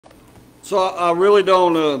So I really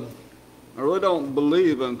don't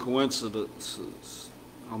believe in coincidences.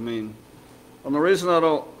 I mean, and the reason I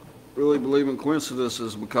don't really believe in coincidences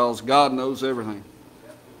is because God knows everything.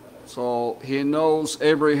 So He knows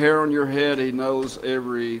every hair on your head. He knows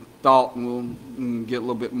every thought, and we'll get a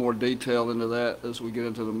little bit more detail into that as we get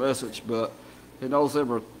into the message. But He knows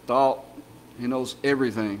every thought. He knows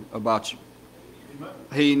everything about you.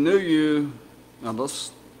 He knew you. Now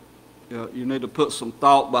you need to put some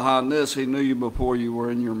thought behind this. He knew you before you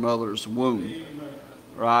were in your mother's womb,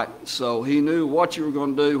 right? So He knew what you were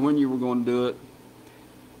going to do, when you were going to do it.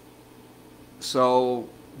 So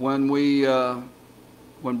when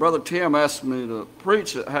Brother Tim asked me to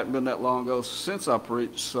preach, it hadn't been that long ago since I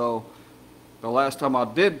preached. So the last time I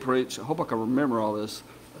did preach, I hope I can remember all this.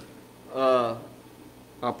 I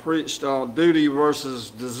preached on duty versus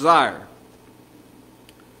desire.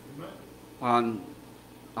 And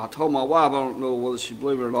I told my wife, I don't know whether she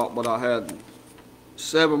believed it or not, but I had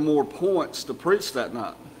 7 more points to preach that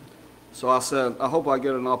night. So I said, I hope I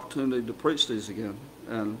get an opportunity to preach these again.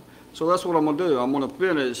 And so that's what I'm going to do. I'm going to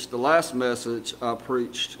finish the last message I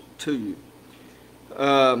preached to you.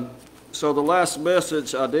 So the last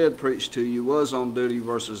message I did preach to you was on duty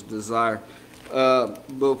versus desire.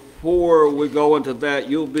 Before we go into that,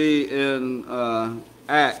 you'll be in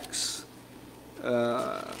Acts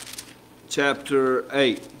chapter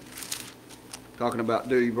 8, talking about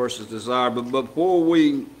duty versus desire. But before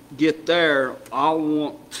we get there, I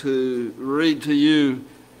want to read to you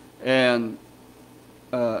and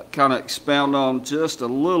kind of expound on just a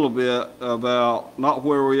little bit about not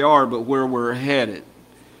where we are, but where we're headed.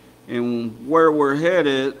 And where we're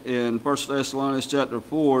headed in 1 Thessalonians chapter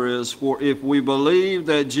 4 is, for if we believe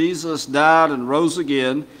that Jesus died and rose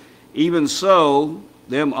again, even so,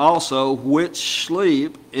 them also which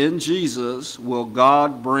sleep in Jesus will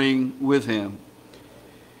God bring with him.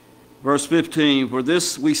 Verse 15, for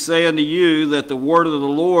this we say unto you, that the word of the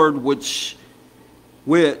Lord which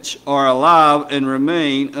are alive and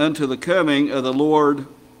remain unto the coming of the Lord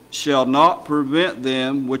shall not prevent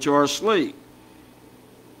them which are asleep.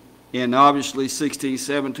 And obviously 16,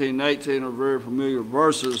 17, 18 are very familiar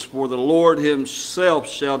verses. For the Lord himself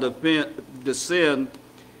shall descend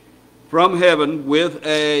from heaven with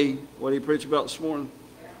a, what did he preach about this morning?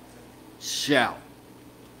 Shout.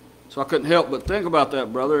 So I couldn't help but think about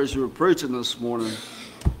that, brother, as you were preaching this morning.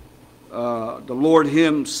 The Lord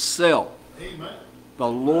himself. Amen. The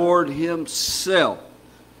Lord himself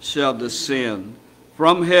shall descend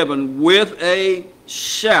from heaven with a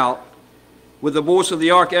shout, with the voice of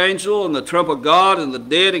the archangel and the trump of God, and the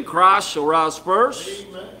dead in Christ shall rise first.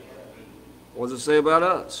 Amen. What does it say about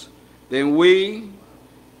us? Then we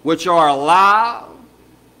which are alive,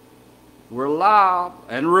 we're alive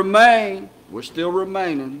and remain, we're still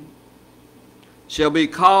remaining, shall be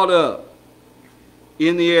caught up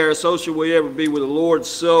in the air, so shall we ever be with the Lord.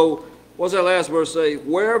 So, what's that last verse say?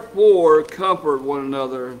 Wherefore comfort one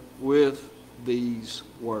another with these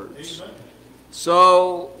words. Amen.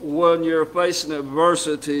 So, when you're facing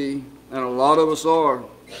adversity, and a lot of us are,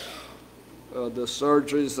 the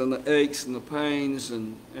surgeries and the aches and the pains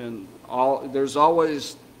and all, there's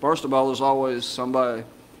always, first of all, there's always somebody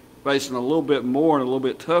facing a little bit more and a little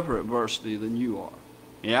bit tougher adversity than you are.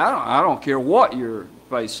 Yeah, I don't care what you're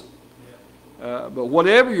facing. But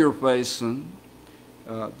whatever you're facing,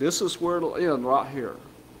 this is where it'll end, right here.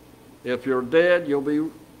 If you're dead,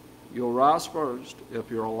 you'll rise first.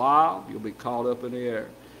 If you're alive, you'll be caught up in the air.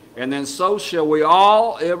 And then so shall we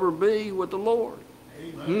all ever be with the Lord.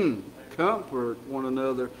 Amen. Comfort one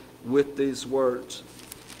another with these words.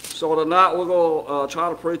 So tonight we're going to try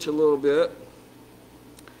to preach a little bit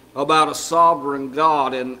about a sovereign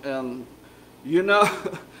God. And you know,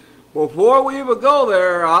 before we even go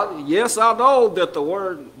there, yes, I know that the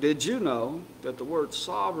word, did you know that the word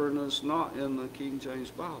sovereign is not in the King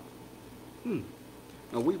James Bible?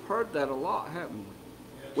 Now, we've heard that a lot, haven't we?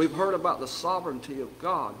 Yes. We've heard about the sovereignty of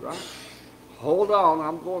God, right? Hold on,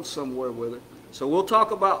 I'm going somewhere with it. So we'll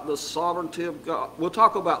talk about the sovereignty of God. We'll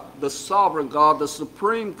talk about the sovereign God, the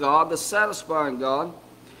supreme God, the satisfying God,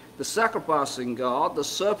 the sacrificing God, the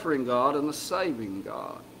suffering God, and the saving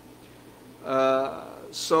God.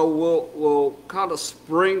 So we'll kind of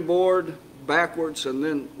springboard backwards, and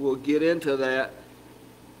then we'll get into that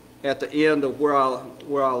at the end of where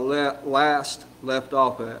I last left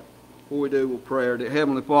off at. Before we do, we'll pray.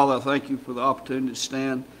 Heavenly Father, I thank you for the opportunity to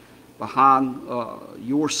stand behind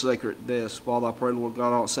your sacred desk. Father, I pray, Lord God,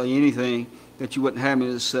 I don't say anything that you wouldn't have me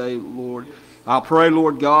to say, Lord. I pray,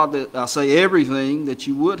 Lord God, that I say everything that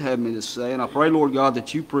you would have me to say, and I pray, Lord God,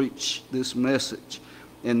 that you preach this message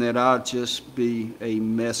and that I just be a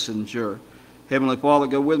messenger. Heavenly Father,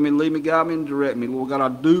 go with me, lead me, guide me, and direct me. Lord God, I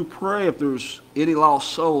do pray if there's any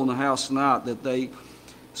lost soul in the house tonight that they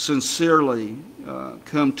sincerely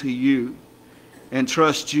come to you and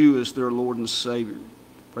trust you as their Lord and Savior.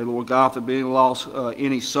 Pray, Lord God, if there be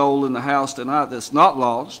any soul in the house tonight that's not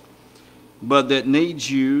lost, but that needs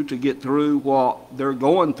you to get through what they're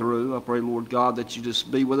going through, I pray, Lord God, that you just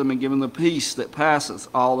be with them and give them the peace that passes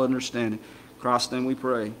all understanding. In Christ's name we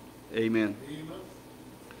pray. Amen.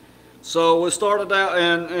 So we started out,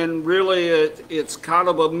 and really it's kind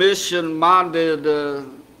of a mission-minded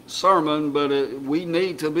sermon, but we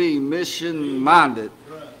need to be mission-minded.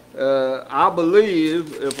 I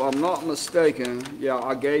believe, if I'm not mistaken, yeah,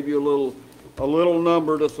 I gave you a little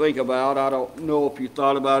number to think about. I don't know if you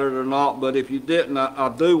thought about it or not, but if you didn't, I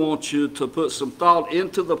do want you to put some thought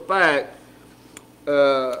into the fact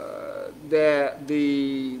that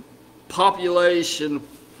the population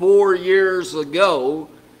 4 years ago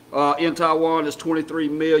in Taiwan is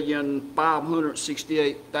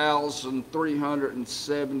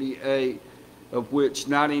 23,568,378, of which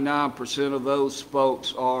 99% of those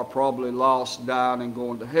folks are probably lost, dying, and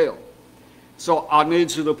going to hell. So I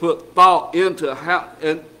need you to put thought into how,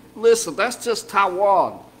 and listen, that's just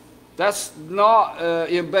Taiwan. That's not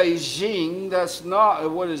in Beijing. That's not,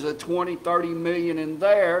 20, 30 million in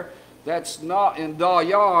there. That's not in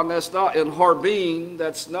Dalian. That's not in Harbin.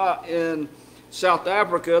 That's not in South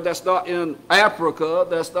Africa. That's not in Africa.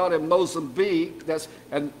 That's not in Mozambique.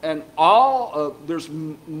 And there's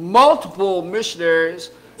multiple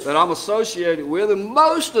missionaries that I'm associated with, and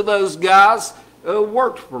most of those guys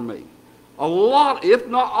worked for me. A lot, if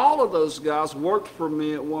not all of those guys, worked for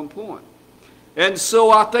me at one point. And so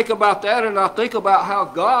I think about that, and I think about how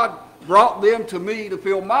God brought them to me to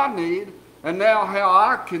fill my need, and now how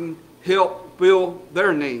I can help fill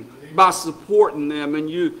their need by supporting them. And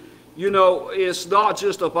you know, it's not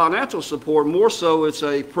just a financial support, more so it's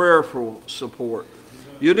a prayerful support.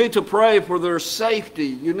 You need to pray for their safety.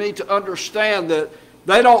 You need to understand that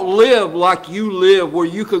they don't live like you live, where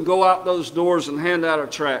you can go out those doors and hand out a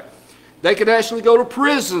tract. They could actually go to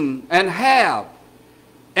prison and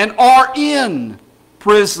are in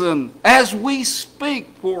prison as we speak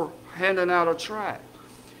for handing out a tract.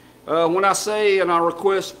 When I say and I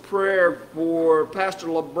request prayer for Pastor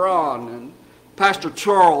LeBron and Pastor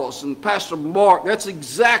Charles and Pastor Mark, that's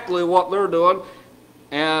exactly what they're doing.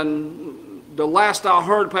 And the last I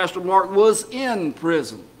heard, Pastor Mark was in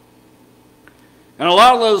prison. And a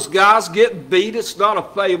lot of those guys get beat. It's not a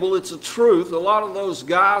fable, it's a truth. A lot of those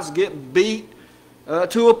guys get beat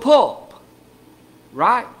to a pulp,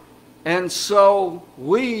 right? And so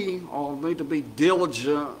we all need to be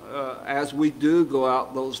diligent as we do go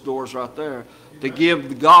out those doors right there to give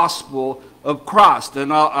the gospel of Christ.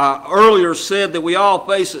 And I earlier said that we all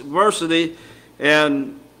face adversity.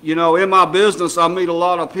 And, you know, in my business, I meet a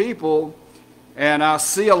lot of people and I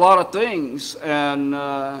see a lot of things. And,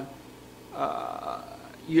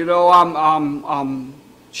 you know, I'm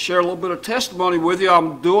share a little bit of testimony with you.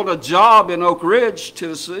 I'm doing a job in Oak Ridge,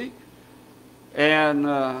 Tennessee. And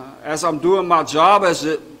as I'm doing my job, as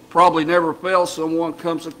it probably never fails, someone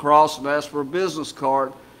comes across and asks for a business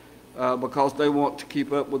card because they want to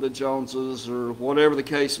keep up with the Joneses or whatever the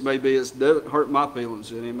case may be. It doesn't hurt my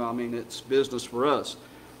feelings in him. I mean, it's business for us.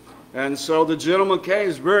 And so the gentleman came.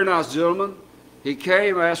 He's a very nice gentleman. He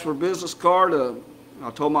came, asked for a business card.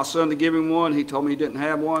 I told my son to give him one. He told me he didn't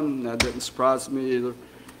have one, and that didn't surprise me either.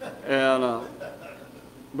 And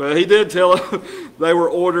but he did tell them they were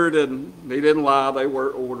ordered, and he didn't lie. They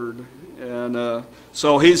were ordered. And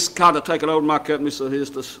so he's kind of taken over my company, so he's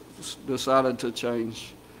decided to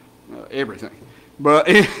change everything. But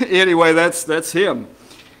anyway, that's him.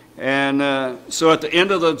 And so at the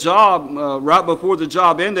end of the job, right before the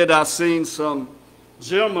job ended, I seen some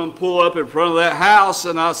gentlemen pull up in front of that house,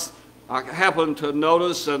 and I happened to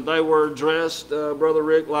notice, and they were dressed, Brother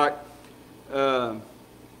Rick, like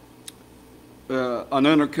an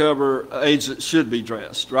undercover agent should be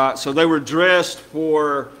dressed, right? So they were dressed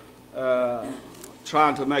for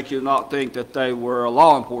trying to make you not think that they were a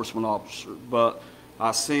law enforcement officer. But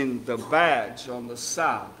I seen the badge on the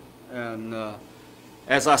side, and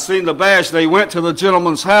as I seen the badge, they went to the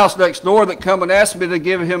gentleman's house next door that come and asked me to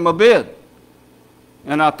give him a bid.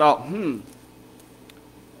 And I thought,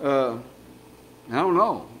 I don't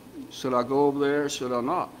know. Should I go over there? Should I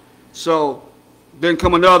not? So then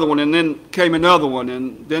come another one, and then came another one,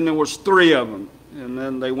 and then there was three of them. And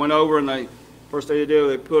then they went over, and first thing they did,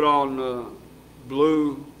 they put on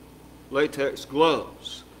blue latex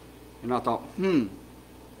gloves. And I thought,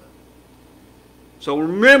 So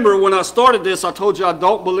remember, when I started this, I told you I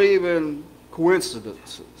don't believe in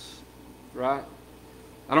coincidences, right?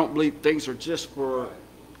 I don't believe things are just for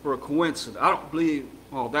a coincidence. I don't believe,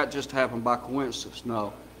 oh, that just happened by coincidence.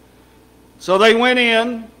 No. So they went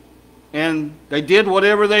in, and they did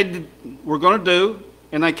whatever they were going to do,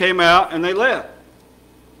 and they came out, and they left.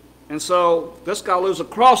 And so this guy lives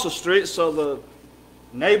across the street, so the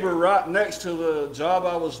neighbor right next to the job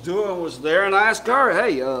I was doing was there, and I asked her,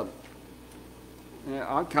 hey, yeah,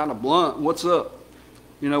 I'm kind of blunt, what's up,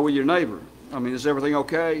 with your neighbor? I mean, is everything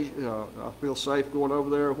okay? I feel safe going over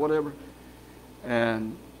there or whatever.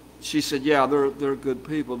 And she said, yeah, they're good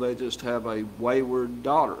people. They just have a wayward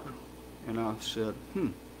daughter. And I said,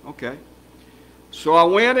 okay. So I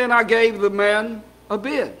went and I gave the man a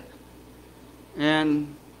bid.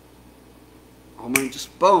 And, I mean,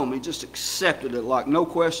 just boom, he just accepted it like no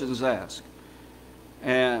questions asked.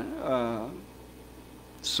 And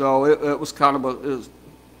so it was kind of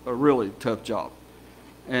a really tough job.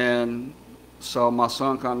 And so my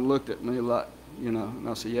son kind of looked at me like, and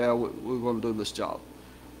I said, yeah, we're going to do this job.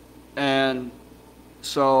 And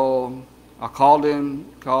so I called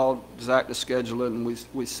Zach to schedule it, and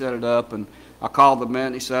we set it up, and I called the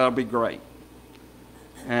man, he said, that'll be great.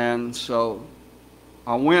 And so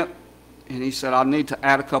I went, and he said, I need to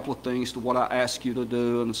add a couple of things to what I asked you to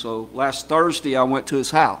do. And so last Thursday, I went to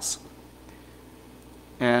his house.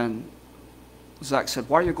 And Zach said,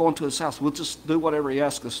 why are you going to his house? We'll just do whatever he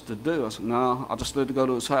asks us to do. I said, no, I just need to go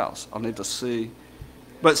to his house. I need to see.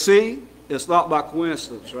 But see, it's not by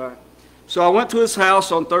coincidence, right? So I went to his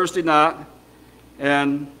house on Thursday night,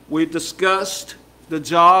 and we discussed the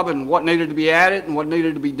job and what needed to be added and what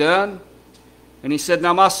needed to be done. And he said,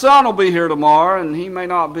 now my son will be here tomorrow, and he may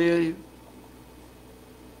not be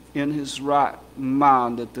in his right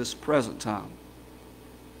mind at this present time.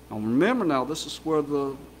 Now remember now, this is where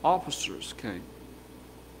the officers came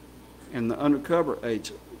and the undercover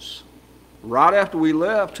agents. Right after we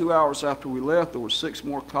left, 2 hours after we left, there were 6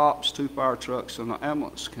 more cops, 2 fire trucks, and an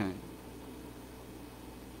ambulance came.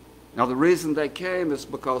 Now the reason they came is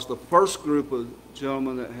because the first group of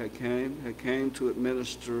gentlemen that had came to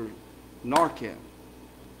administer Narcan.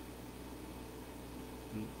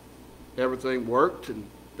 Everything worked and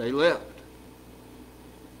they left.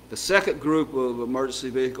 The second group of emergency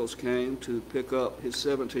vehicles came to pick up his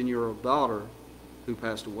 17-year-old daughter who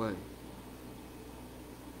passed away.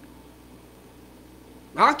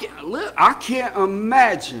 I can't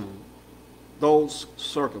imagine those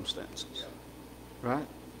circumstances, right?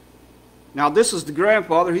 Now, this is the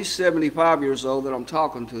grandfather. He's 75 years old that I'm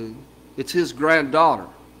talking to. It's his granddaughter.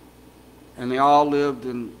 And they all lived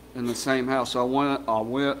in the same house. So I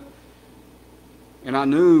went, and I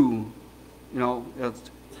knew,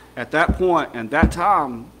 at that point and that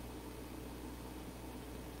time,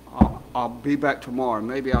 I'll be back tomorrow.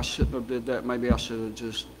 Maybe I shouldn't have did that. Maybe I should have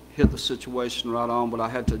just hit the situation right on, but I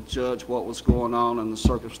had to judge what was going on and the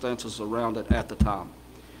circumstances around it at the time.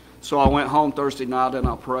 So I went home Thursday night and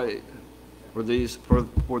I prayed for this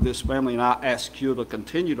family, and I asked you to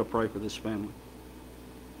continue to pray for this family.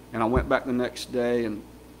 And I went back the next day, and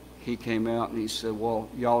he came out and he said, well,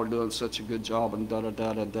 y'all are doing such a good job, and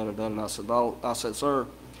da-da-da-da-da-da-da. And I said, oh, sir.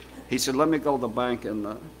 He said, let me go to the bank, and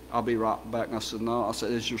I'll be right back. And I said, no. I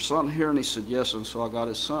said, is your son here? And he said, yes. And so I got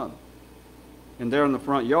his son. And there in the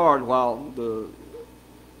front yard, while the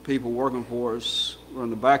people working for us were in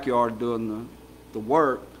the backyard doing the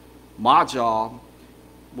work, my job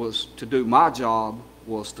was to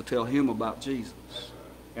tell him about Jesus.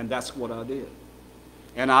 And that's what I did.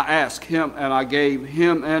 And I asked him, and I gave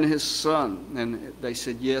him and his son, and they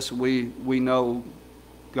said, yes, we know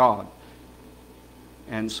God.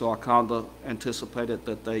 And so I kind of anticipated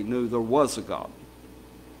that they knew there was a God.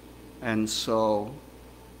 And so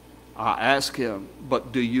I asked him,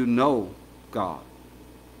 but do you know God?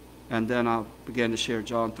 And then I began to share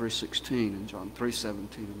John 3:16 and John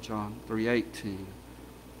 3:17 and John 3:18.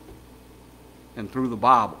 And through the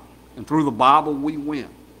Bible. And through the Bible we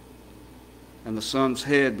went. And the son's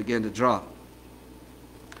head began to drop.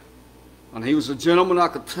 And he was a gentleman I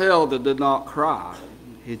could tell that did not cry.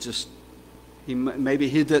 Maybe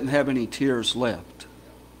he didn't have any tears left.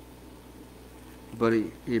 But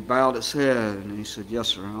he bowed his head and he said, yes,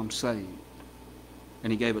 sir, I'm saved.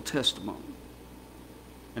 And he gave a testimony.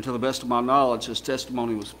 And to the best of my knowledge, his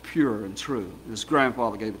testimony was pure and true. His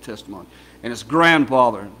grandfather gave a testimony. And his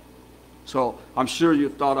grandfather. So I'm sure you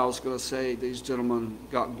thought I was going to say these gentlemen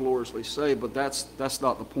got gloriously saved, but that's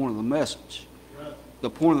not the point of the message. Right. The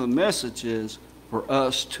point of the message is for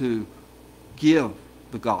us to give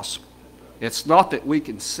the gospel. It's not that we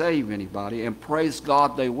can save anybody, and praise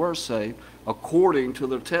God they were saved according to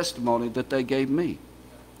the testimony that they gave me.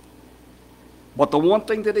 But the one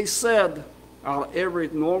thing that he said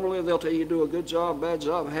Normally they'll tell you do a good job, bad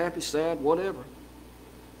job, happy, sad, whatever.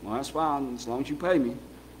 Well, that's fine as long as you pay me.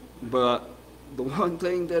 But the one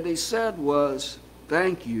thing that he said was,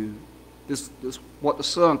 thank you. This what the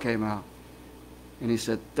son came out. And he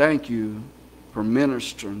said, thank you for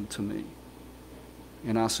ministering to me.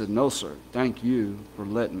 And I said, no, sir. Thank you for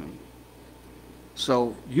letting me.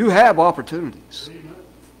 So you have opportunities.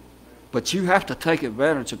 But you have to take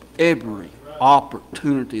advantage of every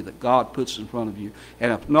opportunity that God puts in front of you.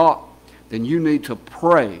 And if not, then you need to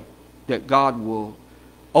pray that God will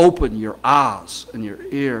open your eyes and your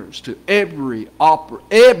ears to every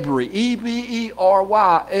E-V-E-R-Y,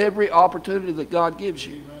 every opportunity that God gives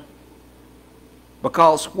you.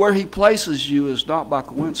 Because where he places you is not by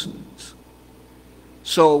coincidence.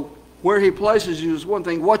 So where he places you is one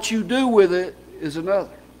thing. What you do with it is another.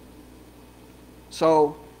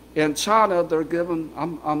 So in China, they're given,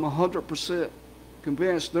 I'm 100%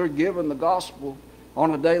 convinced they're given the gospel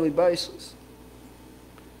on a daily basis.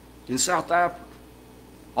 In South Africa,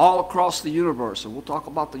 all across the universe, and we'll talk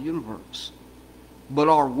about the universe. But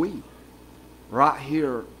are we right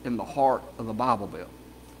here in the heart of the Bible Belt?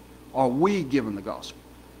 Are we given the gospel?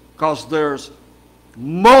 Because there's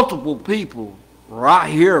multiple people right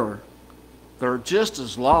here that are just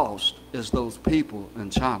as lost as those people in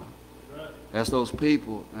China, as those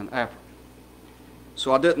people in Africa.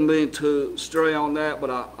 So I didn't mean to stray on that, but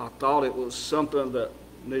I thought it was something that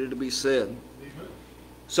needed to be said.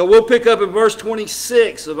 So we'll pick up in verse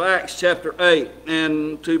 26 of Acts chapter 8.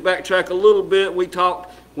 And to backtrack a little bit, we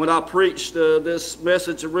talked, when I preached this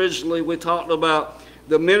message originally, we talked about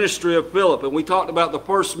the ministry of Philip. And we talked about the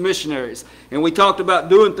first missionaries. And we talked about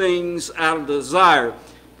doing things out of desire.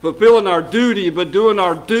 Fulfilling our duty, but doing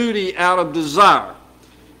our duty out of desire.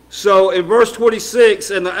 So in verse 26,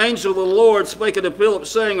 and the angel of the Lord spake unto Philip,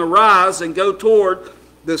 saying, Arise and go toward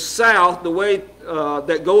the south, the way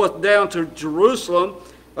that goeth down to Jerusalem,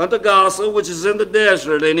 unto Gaza, which is in the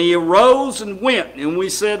desert. And he arose and went. And we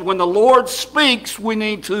said, when the Lord speaks, we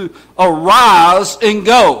need to arise and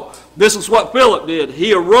go. This is what Philip did.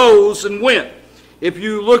 He arose and went. If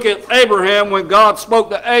you look at Abraham, when God spoke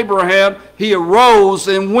to Abraham, he arose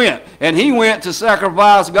and went. And he went to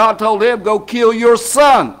sacrifice. God told him, go kill your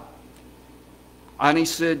son. And he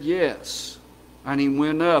said, yes. And he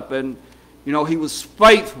went up. And, you know, he was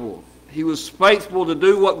faithful. He was faithful to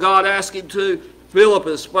do what God asked him to. Philip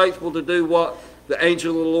is faithful to do what the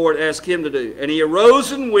angel of the Lord asked him to do. And he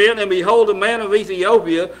arose and went, and behold, a man of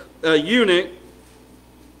Ethiopia, a eunuch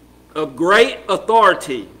of great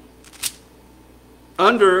authority,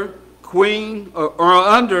 under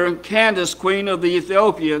Candace, queen of the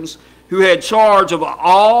Ethiopians, who had charge of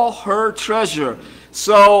all her treasure.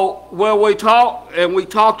 So, well, we talked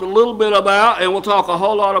a little bit about, and we'll talk a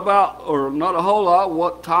whole lot about, or not a whole lot,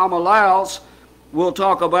 what time allows, we'll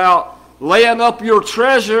talk about laying up your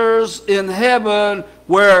treasures in heaven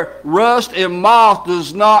where rust and moth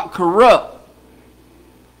does not corrupt.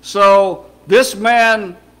 So this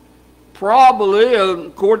man probably,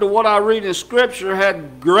 according to what I read in Scripture,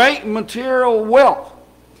 had great material wealth.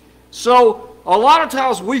 So a lot of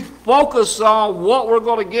times we focus on what we're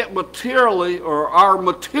going to get materially, or our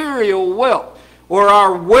material wealth, or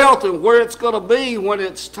our wealth and where it's going to be when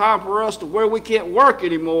it's time for us to where we can't work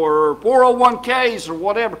anymore, or 401ks or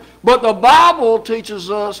whatever. But the Bible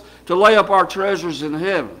teaches us to lay up our treasures in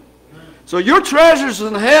heaven. So your treasures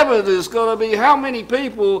in heaven is going to be how many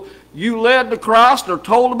people you led to Christ or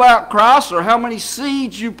told about Christ, or how many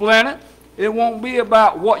seeds you planted. It won't be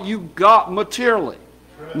about what you got materially,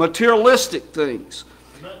 materialistic things.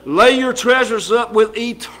 Lay your treasures up with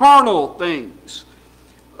eternal things.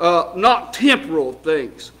 Not temporal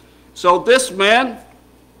things. So this man,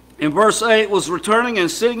 in verse 8, was returning and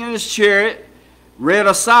sitting in his chariot, read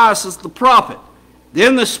Esaias the prophet.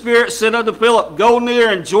 Then the Spirit said unto Philip, Go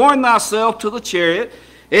near and join thyself to the chariot.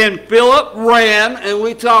 And Philip ran, and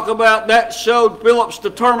we talk about that showed Philip's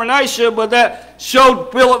determination, but that showed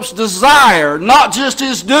Philip's desire, not just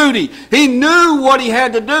his duty. He knew what he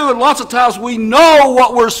had to do, and lots of times we know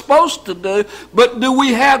what we're supposed to do, but do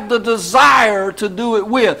we have the desire to do it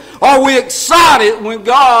with? Are we excited when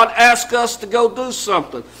God asks us to go do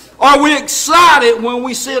something? Are we excited when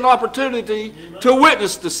we see an opportunity to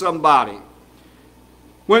witness to somebody?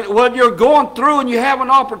 When you're going through and you have an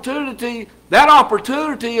opportunity, that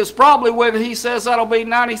opportunity is probably when he says that'll be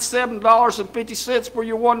 $97.50 for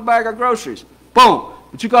your one bag of groceries. Boom.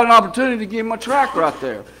 But you got an opportunity to give him a tract right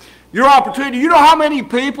there. Your opportunity, you know how many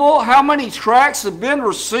people, how many tracts have been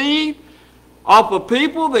received off of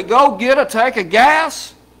people that go get a tank of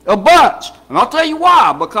gas? A bunch. And I'll tell you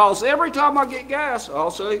why. Because every time I get gas,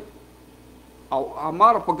 I'll say, I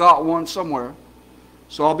might have forgot one somewhere,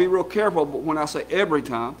 so I'll be real careful when I say every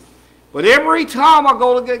time. But every time I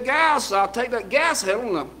go to get gas, I'll take that gas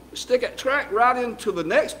handle and stick that track right into the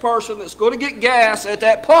next person that's going to get gas at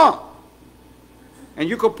that pump. And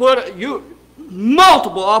you can put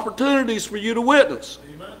multiple opportunities for you to witness.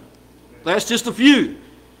 Amen. That's just a few.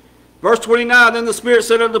 Verse 29, then the Spirit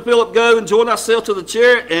said unto Philip, go and join thyself to the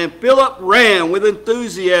chariot. And Philip ran with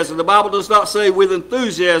enthusiasm. The Bible does not say with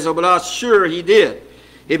enthusiasm, but I'm sure he did.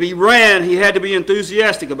 If he ran, he had to be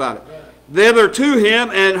enthusiastic about it. Thither to him,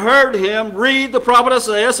 and heard him read the prophet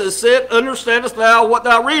Isaiah, and said, understandest thou what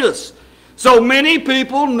thou readest? So many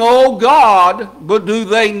people know God, but do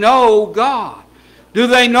they know God? Do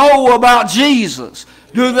they know about Jesus?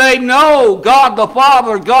 Do they know God the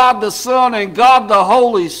Father, God the Son, and God the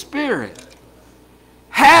Holy Spirit?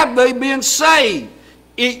 Have they been saved?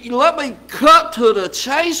 Let me cut to the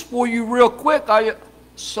chase for you real quick.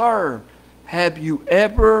 Sir, have you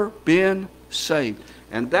ever been saved?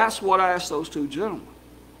 And that's what I asked those two gentlemen.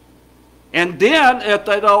 And then, if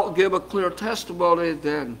they don't give a clear testimony,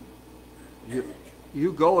 then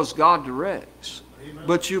you go as God directs. Amen.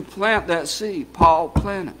 But you plant that seed. Paul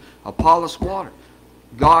planted. Apollos watered.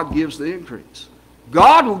 God gives the increase.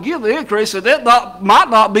 God will give the increase, and it might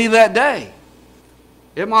not be that day.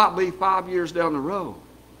 It might be 5 years down the road.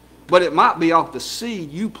 But it might be off the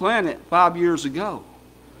seed you planted 5 years ago.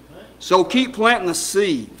 So keep planting the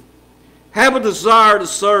seed. Have a desire to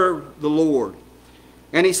serve the Lord.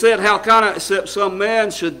 And he said, how can I, except some man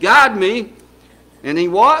should guide me? And he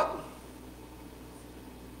what?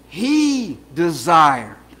 He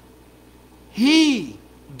desired. He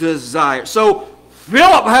desired. So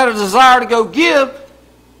Philip had a desire to go give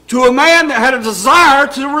to a man that had a desire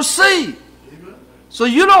to receive. Amen. So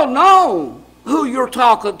you don't know who you're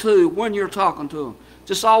talking to when you're talking to them.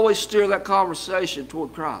 Just always steer that conversation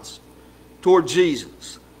toward Christ, toward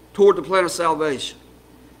Jesus, toward the plan of salvation.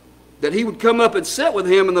 That he would come up and sit with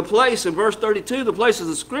him in the place, in verse 32, the place of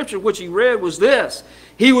the scripture which he read was this.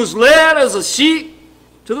 He was led as a sheep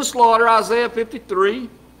to the slaughter, Isaiah 53.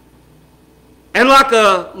 And like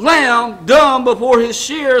a lamb dumb before his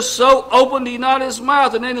shears, so opened he not his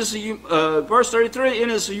mouth. And in his, verse 33, in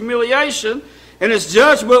his humiliation, and his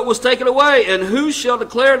judgment was taken away. And who shall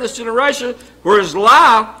declare this generation? For his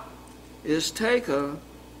life is taken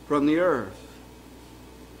from the earth.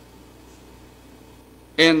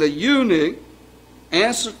 And the eunuch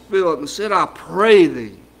answered Philip and said, I pray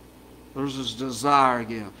thee. There's his desire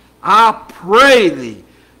again. I pray thee,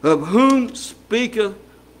 of whom speaketh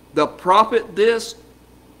the prophet this,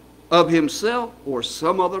 of himself or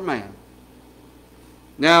some other man?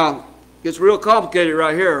 Now, it gets real complicated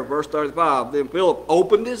right here, verse 35. Then Philip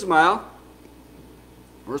opened his mouth.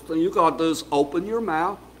 First thing you got to do is open your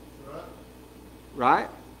mouth. Right?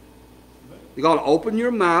 You got to open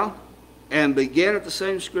your mouth. And began at the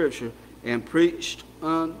same scripture, and preached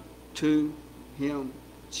unto him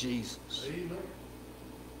Jesus. Amen.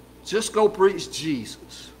 Just go preach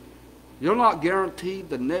Jesus. You're not guaranteed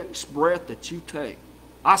the next breath that you take.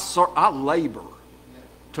 I labor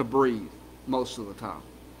to breathe most of the time.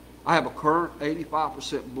 I have a current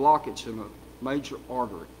 85% blockage in a major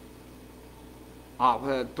artery. I've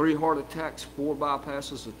had 3 heart attacks, 4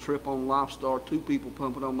 bypasses, a trip on Lifestar, 2 people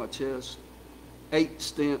pumping on my chest, 8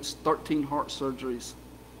 stents, 13 heart surgeries.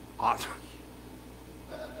 I'm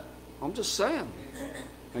just saying.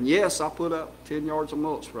 And yes, I put up 10 yards of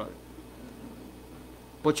mulch spray.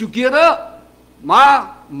 But you get up.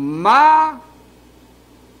 My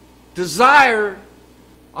desire,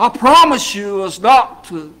 I promise you, is not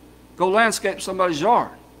to go landscape somebody's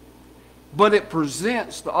yard. But it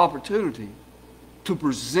presents the opportunity to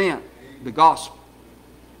present the gospel.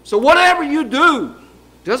 So whatever you do,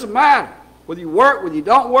 doesn't matter. Whether you work, whether you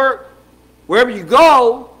don't work, wherever you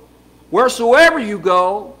go, wheresoever you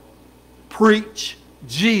go, preach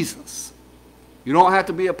Jesus. You don't have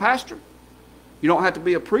to be a pastor. You don't have to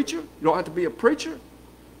be a preacher. You don't have to be a preacher.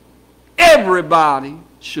 Everybody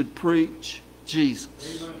should preach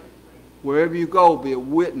Jesus. Amen. Wherever you go, be a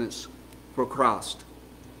witness for Christ.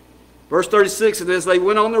 Verse 36, and as they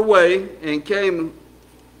went on their way and came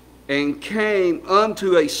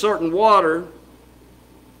unto a certain water,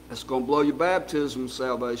 that's going to blow your baptism of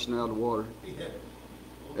salvation out of the water.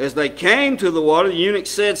 As they came to the water, the eunuch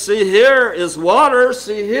said, see, here is water.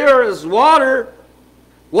 See, here is water.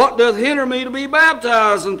 What doth hinder me to be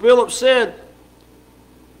baptized? And Philip said,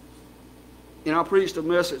 you know, I preached a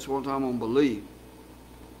message one time on believe.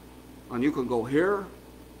 And you can go here,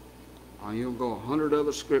 and you can go 100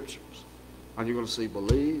 other scriptures. And you're going to see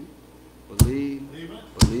believe, believe,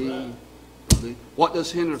 believe, believe. What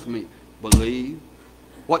does hinder me? Believe,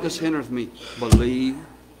 What does hindereth me? Believe.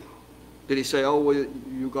 Did he say, oh, well,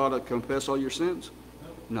 you got to confess all your sins?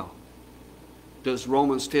 No. Does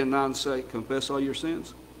Romans 10:9 say, confess all your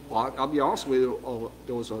sins? Well, I'll be honest with you,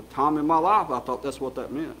 there was a time in my life I thought that's what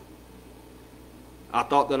that meant. I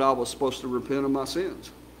thought that I was supposed to repent of my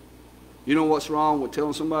sins. You know what's wrong with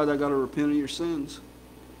telling somebody they got to repent of your sins?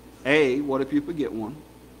 A, what if you forget one?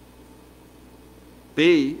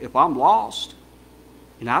 B, if I'm lost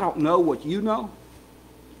and I don't know what you know,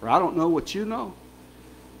 or I don't know what you know,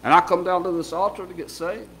 and I come down to this altar to get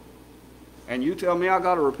saved, and you tell me I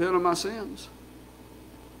got to repent of my sins,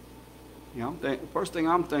 you know, the first thing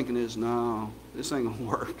I'm thinking is, no, this ain't going to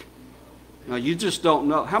work. Now, you just don't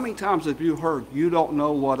know. How many times have you heard, you don't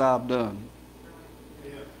know what I've done?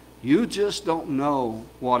 You just don't know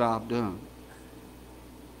what I've done.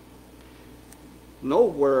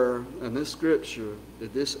 Nowhere in this scripture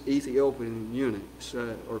did this Ethiopian eunuch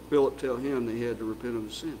say, or Philip tell him that he had to repent of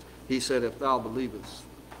his sins. He said, if thou believest.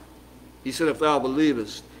 He said, if thou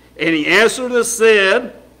believest. And he answered and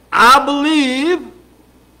said, I believe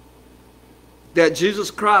that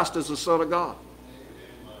Jesus Christ is the Son of God.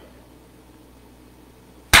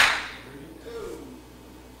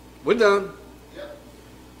 We're done.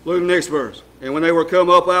 Look at the next verse. And when they were come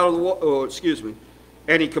up out of the water,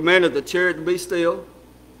 and he commanded the chariot to be still.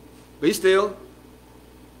 Be still.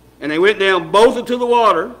 And they went down both into the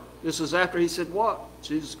water. This is after he said what?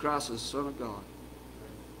 Jesus Christ is the Son of God.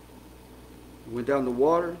 He went down the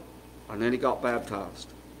water, and then he got baptized.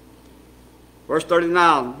 Verse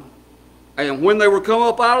 39. And when they were come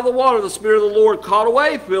up out of the water, the Spirit of the Lord caught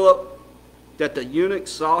away Philip, that the eunuch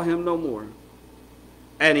saw him no more.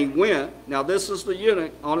 And he went. Now this is the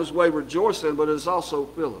eunuch on his way rejoicing, but it's also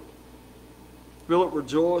Philip. Philip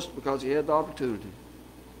rejoiced because he had the opportunity.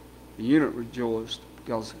 The eunuch rejoiced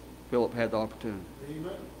because Philip had the opportunity.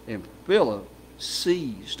 Amen. And Philip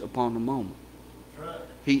seized upon the moment. Right.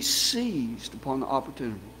 He seized upon the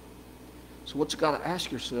opportunity. So what you got to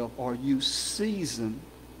ask yourself, are you seizing?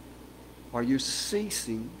 Are you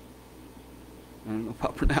ceasing? I don't know if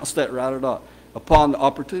I pronounced that right or not. Upon the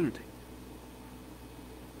opportunity.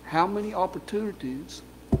 How many opportunities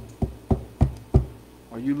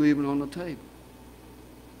are you leaving on the table?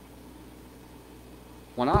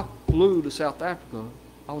 When I flew to South Africa,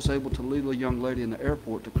 I was able to lead a young lady in the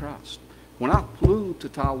airport to Christ. When I flew to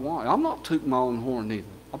Taiwan, I'm not tooting my own horn either.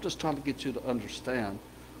 I'm just trying to get you to understand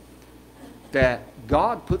that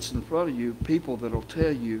God puts in front of you people that will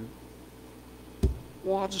tell you,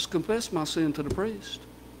 well, I'll just confess my sin to the priest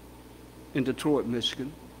in Detroit,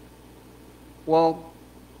 Michigan. Well,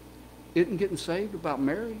 isn't getting saved about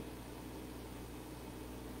Mary?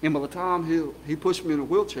 And by the time he pushed me in a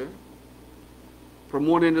wheelchair from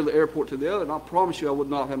one end of the airport to the other, and I promise you I would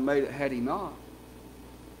not have made it had he not.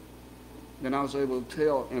 Then I was able to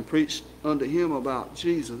tell and preach unto him about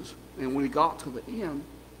Jesus. And when he got to the end,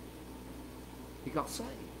 he got saved.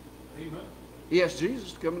 Amen. He asked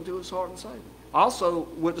Jesus to come into his heart and save him. I also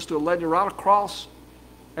witnessed to a lady right across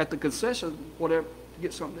at the concession, whatever, to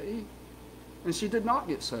get something to eat. And she did not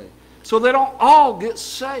get saved. So they don't all get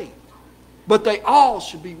saved. But they all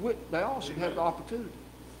should be they all should have the opportunity.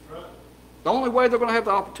 Right. The only way they're going to have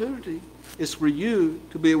the opportunity is for you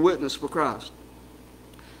to be a witness for Christ.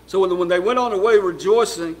 So when they went on their way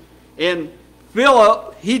rejoicing, and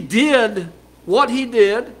Philip, he did what he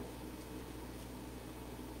did.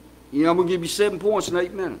 You know, I'm going to give you 7 points in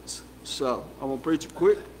 8 minutes. So I'm going to preach it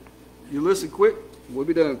quick. You listen quick, we'll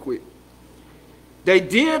be done quick. They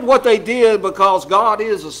did what they did because God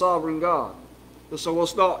is a sovereign God. So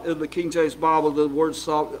it's not in the King James Bible, the word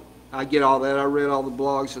sovereign. I get all that. I read all the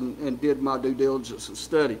blogs and did my due diligence and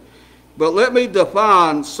study. But let me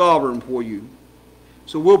define sovereign for you.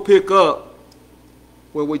 So we'll pick up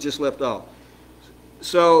where we just left off.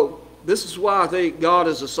 So this is why I think God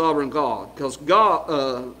is a sovereign God. Because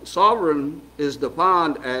God, sovereign is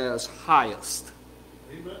defined as highest.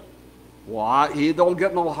 Amen. Well, he don't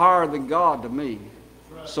get no higher than God to me.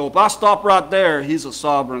 Right. So if I stop right there, he's a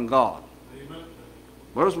sovereign God. Amen.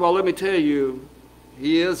 First of all, let me tell you,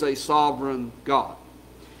 he is a sovereign God.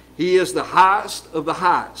 He is the highest of the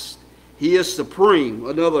highest. He is supreme.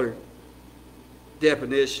 Another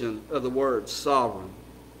definition of the word sovereign.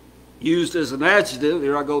 Used as an adjective,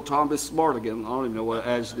 here I go, Tom, be smart again. I don't even know what an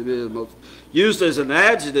adjective is. Used as an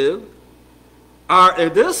adjective,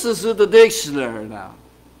 and this is in the dictionary now.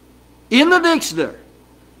 In the dictionary,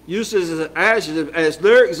 used as an adjective, as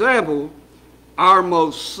their example, our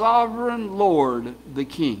most sovereign Lord, the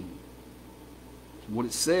King. That's what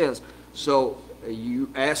it says. So,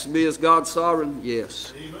 you ask me, is God sovereign?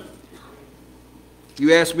 Yes. Amen.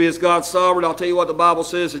 You ask me, is God sovereign? I'll tell you what the Bible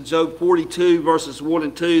says in Job 42, verses 1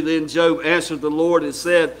 and 2. Then Job answered the Lord and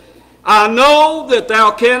said, I know that thou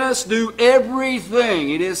canst do everything.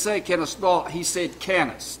 He didn't say canst not. He said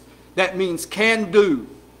canst. That means can do.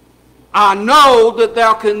 I know that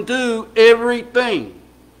thou can do everything.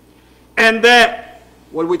 And that,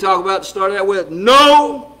 what did we talk about to start out with?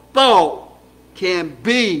 No thought can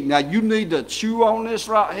be. Now you need to chew on this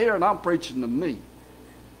right here, and I'm preaching to me.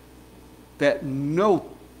 That no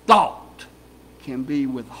thought can be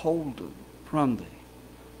withholden from thee.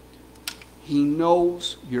 He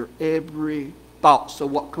knows your every thought. So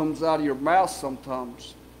what comes out of your mouth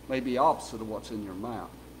sometimes may be opposite of what's in your mouth.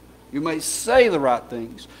 You may say the right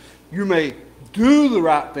things. You may do the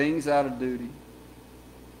right things out of duty.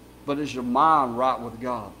 But is your mind right with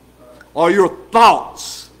God? Are your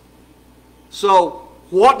thoughts? So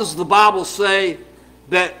what does the Bible say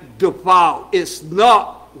that defile? It's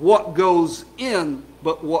not what goes in,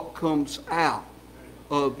 but what comes out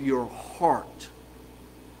of your heart.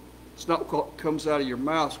 It's not what comes out of your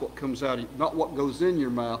mouth, it's what comes out of, not what goes in your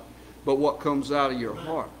mouth, but what comes out of your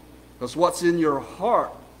heart. Because what's in your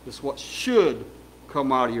heart is what should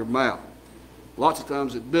come out of your mouth. Lots of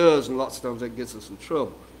times it does, and lots of times that gets us in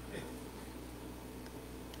trouble.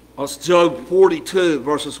 That's Job 42,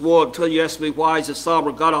 verses 1. Until you ask me why he's a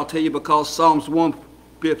sovereign God, I'll tell you because Psalms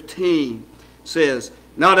 115 says,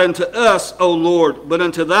 Not unto us, O Lord, but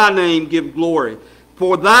unto thy name give glory.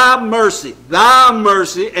 For thy mercy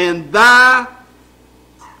and thy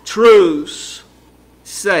truth's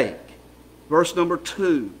sake. Verse number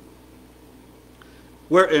 2.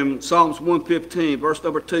 Where in Psalms 115, verse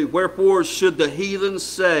number 2, Wherefore should the heathen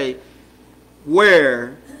say,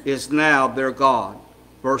 Where is now their God?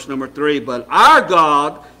 Verse number 3, But our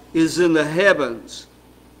God is in the heavens.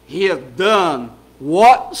 He hath done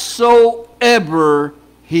whatsoever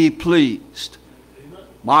he pleased.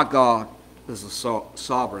 My God is a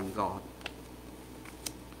sovereign God.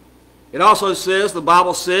 It also says, the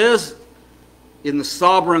Bible says, in the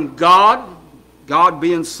sovereign God, God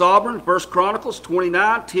being sovereign, 1 Chronicles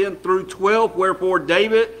 29, 10 through 12, Wherefore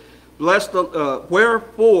David blessed the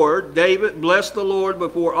Lord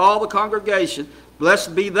before all the congregation.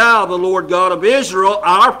 Blessed be thou, the Lord God of Israel,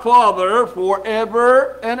 our Father,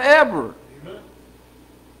 forever and ever. Amen.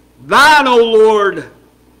 Thine, O Lord,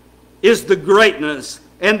 is the greatness,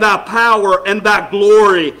 and thy power, and thy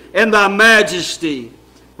glory, and thy majesty,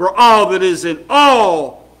 for all that is in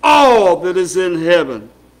all that is in heaven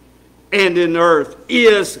and in earth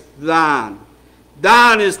is thine.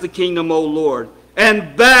 Thine is the kingdom, O Lord,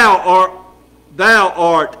 and thou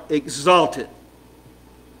art exalted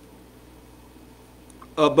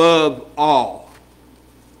above all.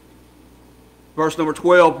 Verse number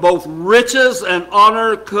 12, Both riches and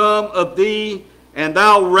honor come of thee, and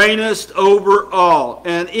thou reignest over all.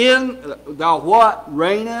 And thou what?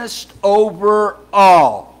 Reignest over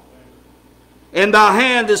all. And thy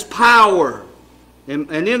hand is power.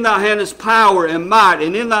 And in thy hand is power and might.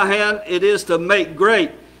 And in thy hand it is to make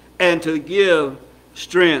great and to give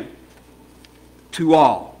strength to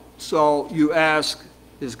all. So you ask,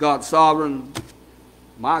 is God sovereign?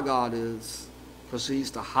 My God is, because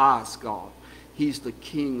he's the highest God. He's the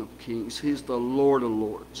King of kings. He's the Lord of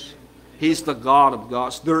lords. He's the God of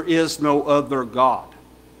gods. There is no other God.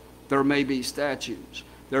 There may be statues.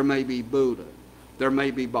 There may be Buddha. There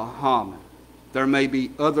may be Bahamut. There may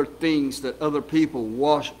be other things that other people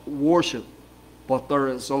worship. But there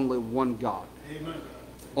is only one God. Amen.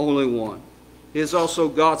 Only one. He is also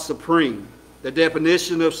God supreme. The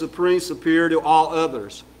definition of supreme, superior to all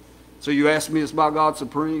others. So you ask me, is my God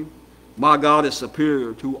supreme? My God is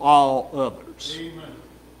superior to all others. Amen.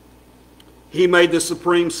 He made the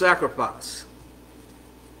supreme sacrifice.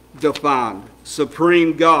 Defined.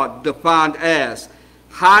 Supreme God. Defined as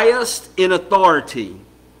highest in authority.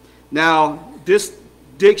 Now, this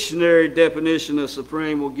dictionary definition of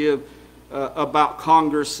supreme will give about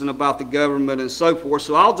Congress and about the government and so forth.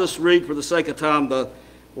 So I'll just read for the sake of time the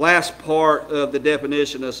last part of the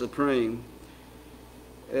definition of supreme.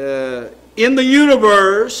 In the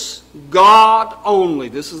universe, God only.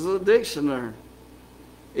 This is a dictionary.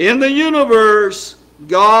 In the universe,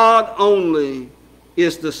 God only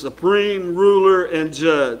is the supreme ruler and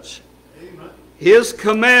judge. Amen. His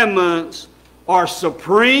commandments are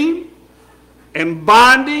supreme and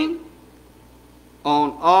binding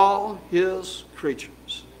on all his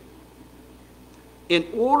creatures. In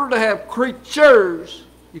order to have creatures,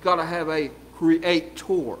 you've got to have a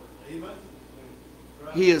creator. Amen.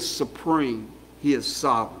 Right. He is supreme. He is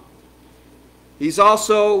sovereign. He's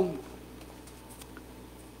also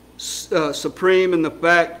supreme in the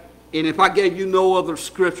fact And if I gave you no other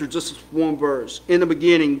scripture, just one verse. In the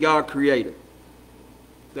beginning, God created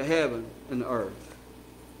the heaven and the earth.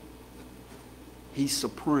 He's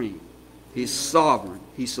supreme. He's sovereign.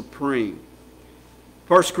 He's supreme.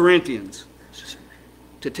 1 Corinthians,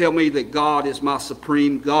 to tell me that God is my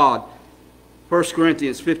supreme God. 1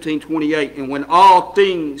 Corinthians 15:28, and when all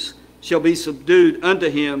things shall be subdued unto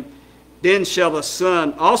him, then shall the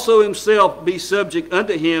Son also himself be subject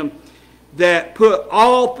unto him, that put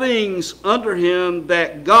all things under him,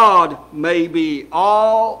 that God may be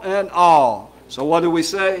all and all. So what do we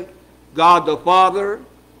say? God the Father,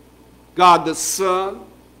 God the Son,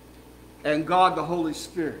 and God the Holy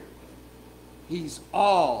Spirit. He's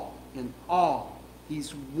all in all.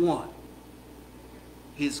 He's one.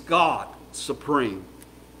 He's God supreme.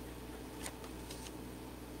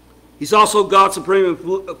 He's also God supreme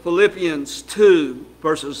in Philippians 2,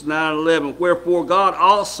 verses 9 and 11. Wherefore God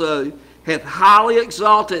also hath highly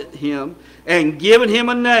exalted him and given him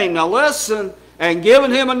a name. Now listen, and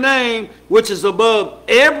given him a name which is above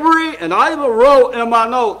every, and I even wrote in my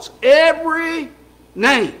notes, every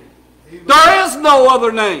name. Amen. There is no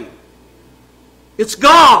other name. It's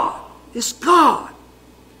God. It's God.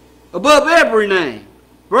 Above every name.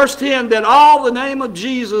 Verse 10, that all the name of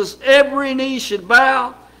Jesus, every knee should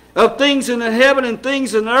bow, of things in the heaven and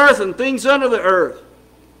things in the earth and things under the earth.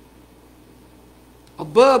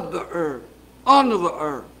 Above the earth, under the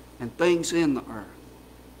earth, and things in the earth.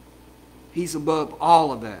 He's above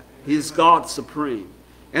all of that. He is God supreme.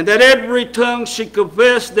 And that every tongue should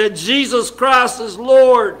confess that Jesus Christ is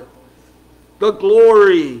Lord, the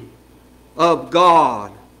glory of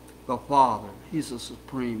God the Father. He's a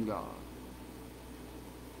supreme God.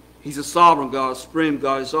 He's a sovereign God, a supreme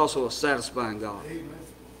God. He's also a satisfying God. Amen.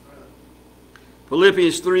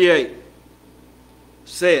 Philippians 3:8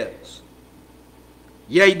 says,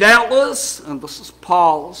 yea, doubtless, and this is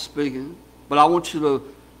Paul speaking, but I want you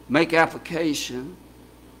to make application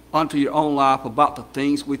unto your own life about the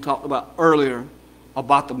things we talked about earlier,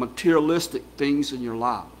 about the materialistic things in your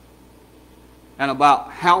life, and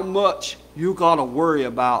about how much you got to worry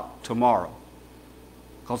about tomorrow.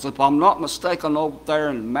 Because if I'm not mistaken, over there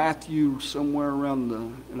in Matthew, somewhere around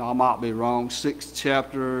the, and I might be wrong, 6th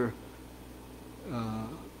chapter,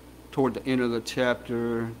 toward the end of the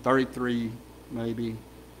chapter, 33 maybe,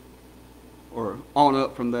 or on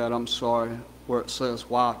up from that, I'm sorry, where it says,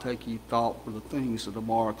 why take ye thought for the things of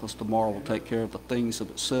tomorrow, because tomorrow will take care of the things of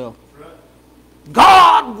itself.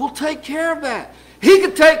 God will take care of that. He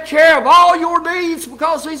can take care of all your needs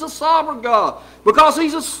because He's a sovereign God, because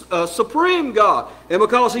He's a supreme God, and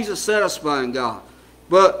because He's a satisfying God.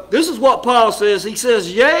 But this is what Paul says. He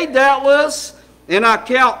says, yea, doubtless, and I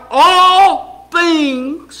count all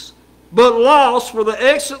things but loss for the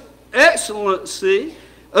excellency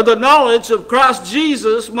of the knowledge of Christ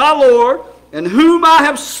Jesus, my Lord, in whom I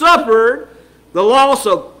have suffered the loss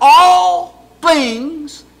of all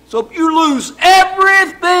things. So if you lose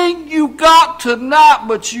everything you got tonight,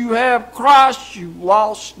 but you have Christ, you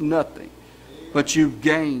lost nothing. But you've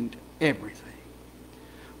gained everything.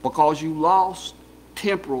 Because you lost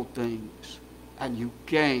temporal things and you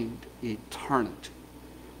gained eternity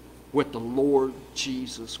with the Lord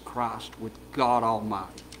Jesus Christ, with God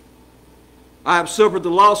Almighty. I have suffered the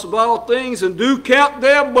loss of all things and do count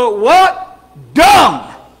them but what?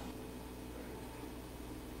 Dung!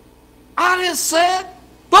 I just said,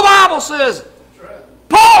 the Bible says it.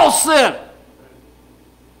 Paul said it.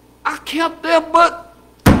 I count them but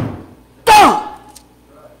dung.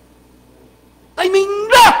 They mean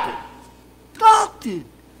nothing. Nothing.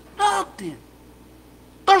 Nothing.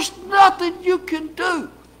 There's nothing you can do,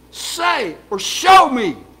 say, or show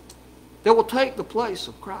me that will take the place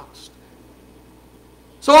of Christ.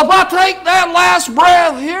 So if I take that last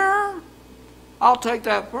breath here, I'll take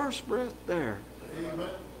that first breath there. Amen.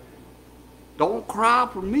 Don't cry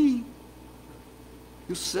for me.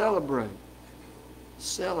 You celebrate.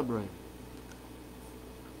 Celebrate.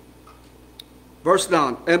 Verse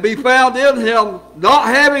 9. And be found in Him, not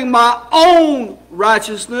having my own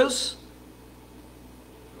righteousness,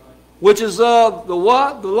 which is of the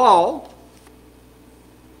what? The law.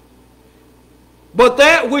 But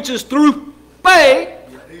that which is through faith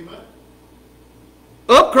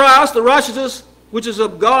of Christ, the righteousness which is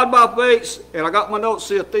of God by faith. And I got my notes,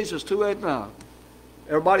 see Ephesians 2:8-9.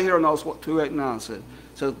 Everybody here knows what 2:8-9 says. It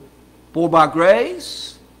says, for by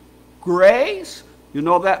grace, you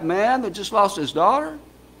know that man that just lost his daughter?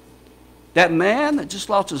 That man that just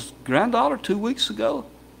lost his granddaughter 2 weeks ago?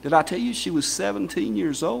 Did I tell you she was 17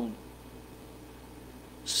 years old?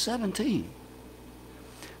 17.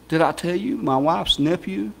 Did I tell you my wife's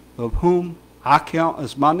nephew, of whom I count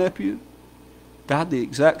as my nephew, died the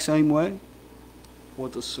exact same way,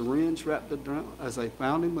 with a syringe wrapped around as they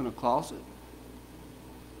found him in a closet.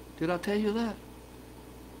 Did I tell you that?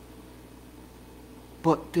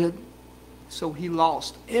 So he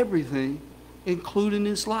lost everything, including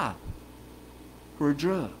his life, for a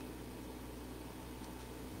drug.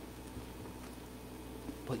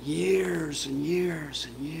 But years and years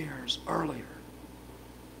and years earlier,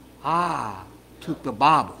 I took the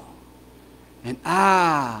Bible and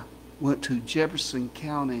I went to Jefferson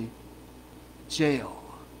County Jail.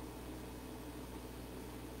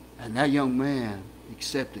 And that young man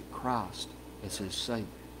accepted Christ as his Savior.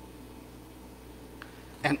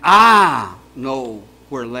 And I know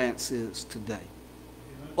where Lance is today.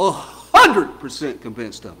 100%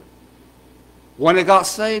 convinced of it. When he got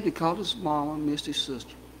saved, he called his mama and missed his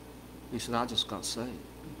sister. He said, I just got saved.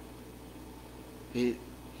 He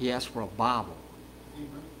asked for a Bible.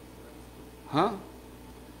 Huh?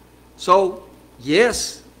 So,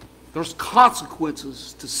 yes, there's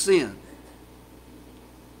consequences to sin.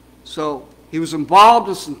 So, he was involved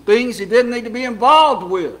in some things he didn't need to be involved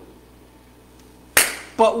with.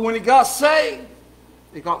 But when he got saved,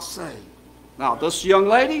 he got saved. Now, this young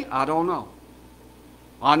lady, I don't know.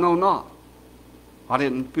 I know not. I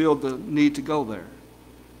didn't feel the need to go there.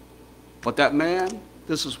 But that man,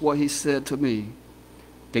 this is what he said to me.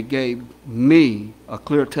 That gave me a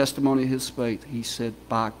clear testimony of his faith. He said,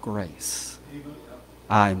 by grace,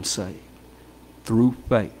 I am saved. Through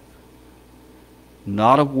faith.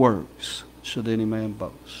 Not of works should any man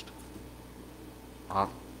boast.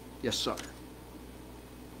 Yes, sir.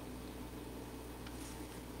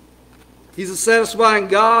 He's a satisfying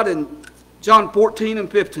God in John 14 and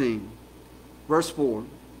 15, verse 4.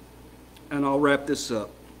 And I'll wrap this up.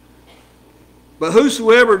 But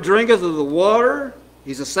whosoever drinketh of the water,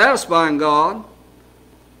 he's a satisfying God.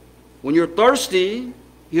 When you're thirsty,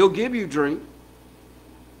 he'll give you drink.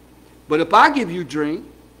 But if I give you drink,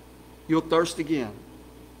 you'll thirst again.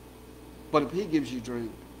 But if he gives you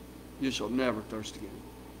drink, you shall never thirst again.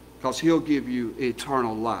 Because he'll give you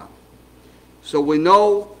eternal life. So we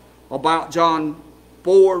know about John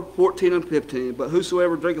 4, 14 and 15. But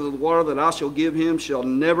whosoever drinketh of the water that I shall give him shall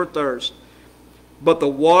never thirst. But the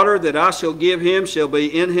water that I shall give him shall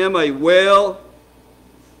be in him a well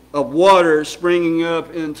of water springing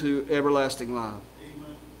up into everlasting life.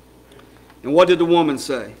 Amen. And what did the woman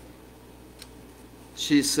say?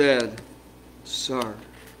 She said, Sir,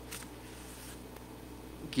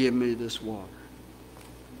 give me this water.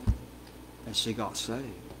 And she got saved.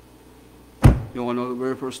 You want to know the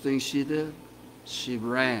very first thing she did? She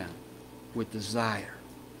ran with desire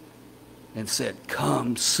and said,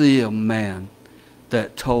 come see a man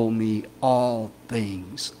that told me all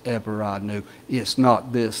things ever I knew. It's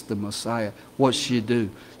not this, the Messiah. What'd she do?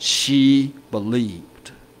 She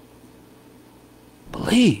believed.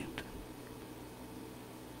 Believed.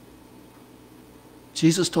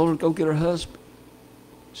 Jesus told her to go get her husband.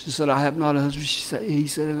 She said, I have not a husband. He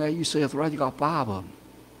said, and that you saith right, you got 5 of them.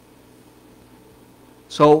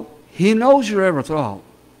 So he knows your every thought.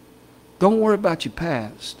 Don't worry about your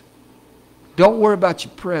past. Don't worry about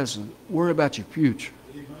your present. Worry about your future.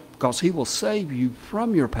 Because he will save you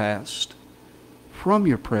from your past, from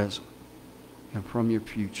your present, and from your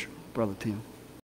future. Brother Tim.